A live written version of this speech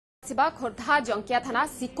आसिबा खोर्धा जंकिया थाना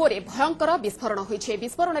सिकोरे भयंकर विस्फोरण होइछे।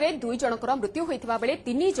 विस्फोरण में 2 जनकर मृत्यु होइथिबा बेले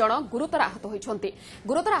 3 जन गुरुतर आहत होइछन्ते।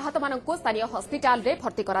 गुरुतर आहत मानकु स्थानीय हॉस्पिटल रे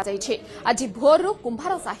भर्ती करा जाइछे। आज भोररु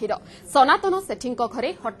कुंभार साहिर सनातन सेठीଙ୍କ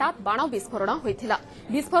घरे हठात बाण विस्फोरण होइथिला।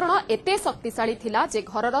 विस्फोरण एते शक्तिशाली थिला जे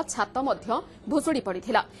घरर छात मध्य भुसुडी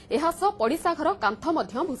पडिथिला। एहास पडिसा घर कांथ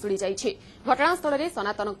मध्य भुसुडी जाइछे। घटनास्थल रे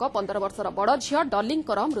सनातनଙ୍କ 15 वर्षर बड़ झियो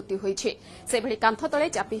डॉलिंकर मृत्यु होइछे। सेभଳି कांथ तळे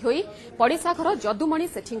चापी होई पडिसा घर जदुमणि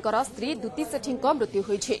सेठींकर स्त्री दुती सेठींक मृत्यु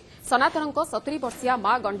होइछे। सनातनଙ୍କ 70 वर्षीय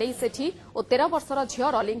मा गंडेई सेठी और 13 वर्षर झियो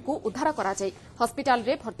रॉलिंग को उद्धार करा जाई हॉस्पिटल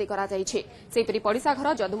रे भर्ती करा जाइछे। सेपरि पडिसा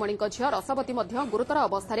घर जदुमणिଙ୍କ झियो रसवती मध्य गुरुतर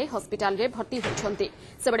अवस्था रे हॉस्पिटल रे भर्ती होइछन्ते।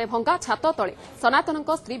 सेबडे भंगा छात तळे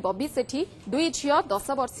सनातनଙ୍କ स्त्री बबी सेठी 2 झियो 10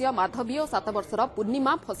 वर्षीय माधवी और 7 वर्षर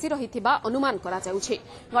पूर्णिमा फसी रहिथिबा अनुमान करा जाउछे।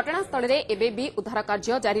 घटनास्थल रे एबे भी उद्धार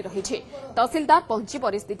कार्य जारी रहिछे। तहसीलदार पहुंची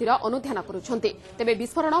परिस्थितिर अनुध्यान करुछन्ते। तेबे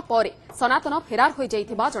विस्फोरण परे सनातन फेरार हो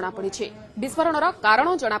जाइथिबा जणा पड़िछे। विस्फोरणर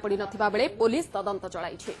कारण जणा पड़ि नथिबा बेले पुलिस तदंत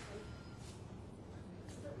चलाइछे।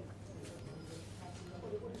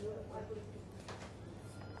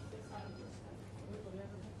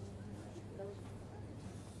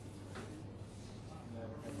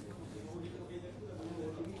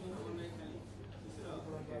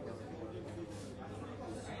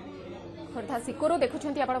 खोर्धा सिकोरो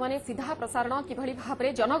देखुछन्ती आपण माने सीधा प्रसारण किभଳି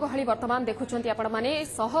भाबरे जनगहली वर्तमान देखुछन्ती आपण माने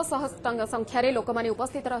शह शह संख्या रे लोक माने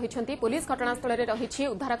उपस्थित रहिछन्ती। पुलिस घटनास्थल रे रहिछि।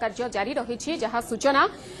 उद्धार कार्य जारी रहिछि। जहा सूचना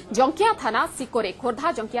जंकिया थाना सिकोरे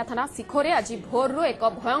खोर्धा जंकिया थाना सिकोरे आज भोररु एक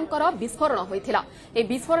भयंकर विस्फोरण होइथिला। ए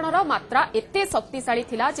विस्फोरणर मात्रा एते शक्तिशाली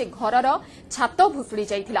थिला जे घरर छात भुसुडी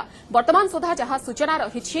जाइथिला। वर्तमान सुधा जहा सूचना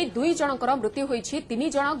रहिछि 2 जनकर मृत्यु होइछि। 3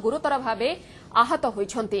 जन गुरुतर भाबे आहत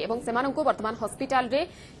होइछन्ते एवं सेमानंकु वर्तमान हॉस्पिटल रे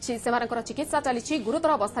सेमानकर चिकित्सा चलीछि। गुरुतर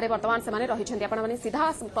अवस्था रे वर्तमान सेमाने रहिछन्ते। आपण माने सीधा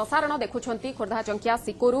प्रसारण देखुछन्ती। खोर्धा जंकिया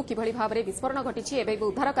सिकोरु किभଳି भाबरे विस्फोरण घटिछि एबे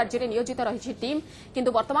उद्धार कार्य रे नियोजित रहिछि टीम।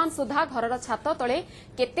 किंतु वर्तमान सुधा घरर छात तळे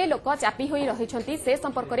केते लोक चापी होई रहिछन्ती से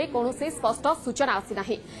संपर्क रे कोनोसी स्पष्ट सूचना आसी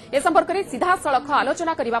नाही। ए संपर्क रे सीधा सळख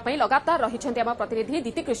आलोचना करिबा पई लगातार रहिछन्ती हम प्रतिनिधि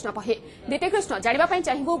दीति कृष्ण पहे। दीति कृष्ण जानिबा पई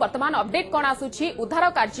चाहिबु वर्तमान अपडेट कोन आसुछि। उद्धार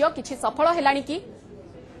कार्य किछि सफल हेलानी कि?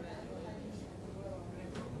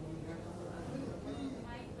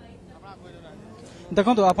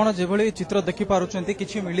 देखो आपड़ जो चित्र देखिपुंट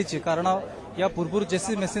कि मिली कारण या पूर्व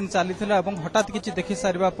जेसी मेसीन चली हठात किसी देखी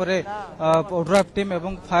सारा ओड्राफ टीम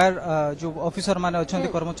एवं फायर जो ऑफिसर माने अच्छा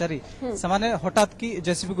कर्मचारी से हठात कि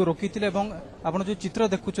जेसीबी को रोकी आपड़ जो चित्र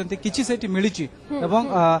देखुं कि मिली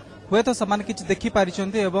हुए तो सामान किसी देखी पारी से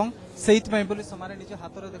निज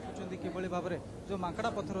हाथ में देखुं कि भाव में जो मांकड़ा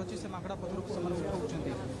पत्थर अच्छी से मांकड़ा पत्थर को उठाऊँ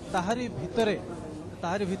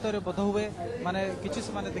ताहारी भितर बोध हुए माने किछि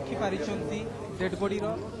से माने देखि पारि डेड बॉडी रो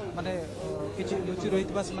माने किछि लुचि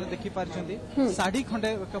रहितबा से माने देखि पारि साड़ी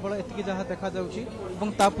खंडे केवल एतिकी जहा देखा जाउछि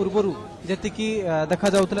एवं ता पूर्वरु जेतिकी देखा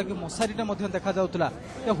जाउतला कि मशारीटा मध्ये देखा जाउतला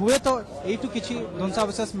हुए तो एइटु किछि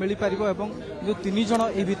ध्वंसावशेष मिली पारिबो एवं जो 3 जण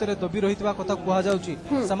ए भितर दबी रहितबा कथा कुहा जाउछि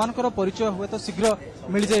समानकर परिचय हुए तो शीघ्र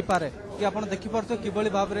मिल जाई पारे कि आपण देखि परतो किबळी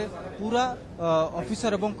भाव रे पूरा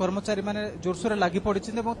ऑफिसर एवं कर्मचारी माने जोरसोर लागि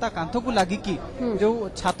पड़िछि एवं ता कांथ को लागि कि जो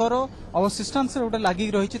छातर अवशिष्टांश गोटे लगी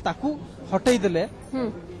रही हटई देले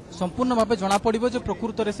संपूर्ण भाव जना पड़ो जो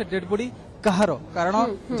प्रकृत से डेड बॉडी कहार कारण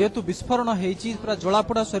जेहेतु विस्फोरण होती पूरा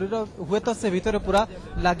जलापोड़ा शरीर हुए तो से भितर पूरा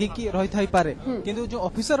लगिकी रही थाई पारे किंतु जो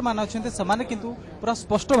ऑफिसर मान अच्छे से किंतु पूरा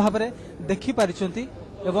स्पष्ट भाव में देखी पारिछन्ति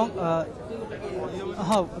एवं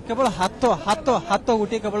हाँ केवल हाथ हाथ हाथ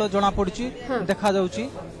गोटे केवल जना पड़ी देखा जाउची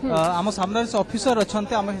आम सामने से ऑफिसर अच्छा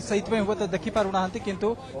आम से हुए तो देखी पारुना किंतु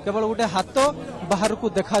केवल गोटे हाथ बाहर को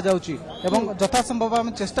देखा जाउची एवं यथा संभव आम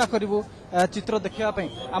चेष्टा करूँ चित्र देखापी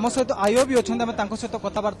आम सहित आईओ भी अच्छा आम सहित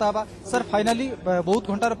कथबार्ता हाँ सर फाइनाली बहुत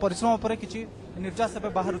घंटार परिश्रम पर किसी निर्यास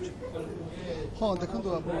बाहर हाँ देखो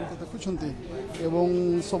आप देखुं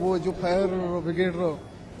एवं सब जो फायर ब्रिगेड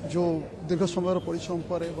जो दीर्घ समय परिश्रम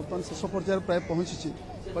पर बर्तमान शेष पर्यायर प्राय पहुंची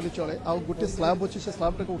कहले चले आ गोटे स्लाब अच्छी से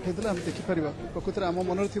स्लाबटा को उठे आम देखिपर प्रकृत में आम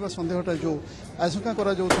मन में सन्देहटा जो आशंका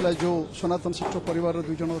करा जो सनातन श्रेष्ठ परिवार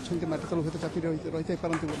 2 जन अच्छा माटी तल हूँ चापी रही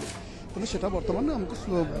पारती तेणु से बर्तमान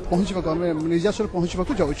आमको पहुँचा आम निर्यास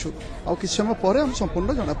पहुँचा जाऊँ आ कि समय पर आम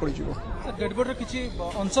संपूर्ण जना पड़ डेडबॉडी किसी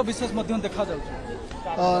अंश विशेष देखा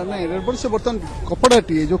नहीं रेडबॉडी से बर्तमान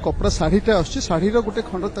कपड़ाटी जो कपड़ा शाढ़ीटा आसी शाढ़ीर गोटे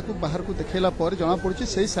खंड ताकू बाहर को देखला जना पड़ी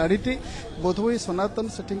से शाढ़ीटी बोधहुए सनातन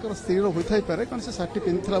सेठींकर स्त्री होता पारे कारण से शाढ़ी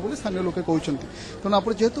पिंधला बोली स्थानीय लोके कहते तेणु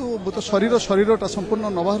आप जेहेतु शरीरटा संपूर्ण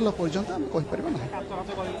न बाहर पर्यंत आम कहीपर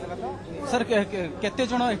ना सर केते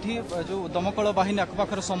जण एठी जो दमकल बाहिनी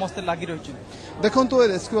आखपाखर समस्ते लगी रही देखो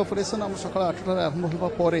रेस्क्यू ऑपरेशन आम सकाल 8 आरंभ होगा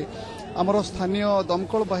आमर स्थानीय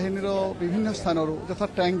दमकल बाहिनी विभिन्न स्थान यथा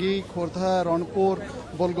टांगी खोर्धा रणपुर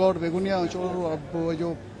बोलगढ़ बेगुनिया अंचल जो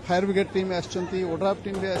fire brigade team आसछंती ODRAF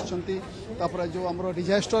team भी आसछंती तापर जो आमर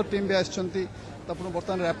डिजास्टर टीम भी आसछंती तापर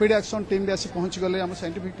बर्तमान रैपिड एक्शन टीम भी आसी पहुंच गले आम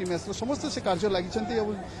साइंटिफिक टीम आस समस्त से कार्य लगी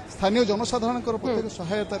और स्थानीय जनसाधारण प्रत्येक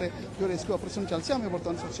सहायतार जो रेस्क्यू ऑपरेशन चलती आम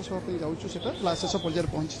बर्तमान सक्सेस होगा जाऊँ शेष पर्यायर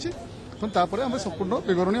पहुंची आम संपूर्ण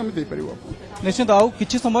विवरणी आम देपर निश्चित आउ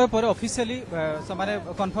किछि समय पर ऑफिशियली समाने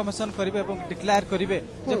कन्फर्मेशन करिवे एवं डिक्लेयर करिवे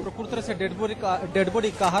जे प्रकृत से डेड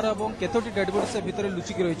बॉडी कहार एवं केतोटी डेड बॉडी से भितर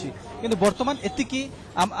लुचिकी रही किंतु वर्तमान एतिकी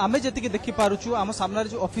आमे जेतिकी देखि पारुछु आम सामने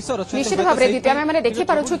जो ऑफिसर अछन निश्चित भाव रे आमे माने देखि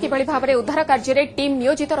पारुछु किबळी भाव रे उद्धार कार्य रे टीम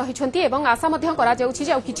नियोजित रहिछंती एवं आशा मध्य करा जाउछि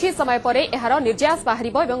जे किछि समय परे एहार निर्यास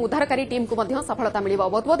बाहरिबो एवं उद्धारकारी टीम को मध्य सफलता मिलिबो।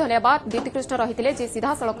 बहुत बहुत धन्यवाद दीप्ति कृष्ण रहिथिले जे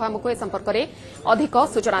सीधा सड़क हमको ए संपर्क रे अधिक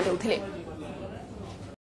सूचना देउथिले।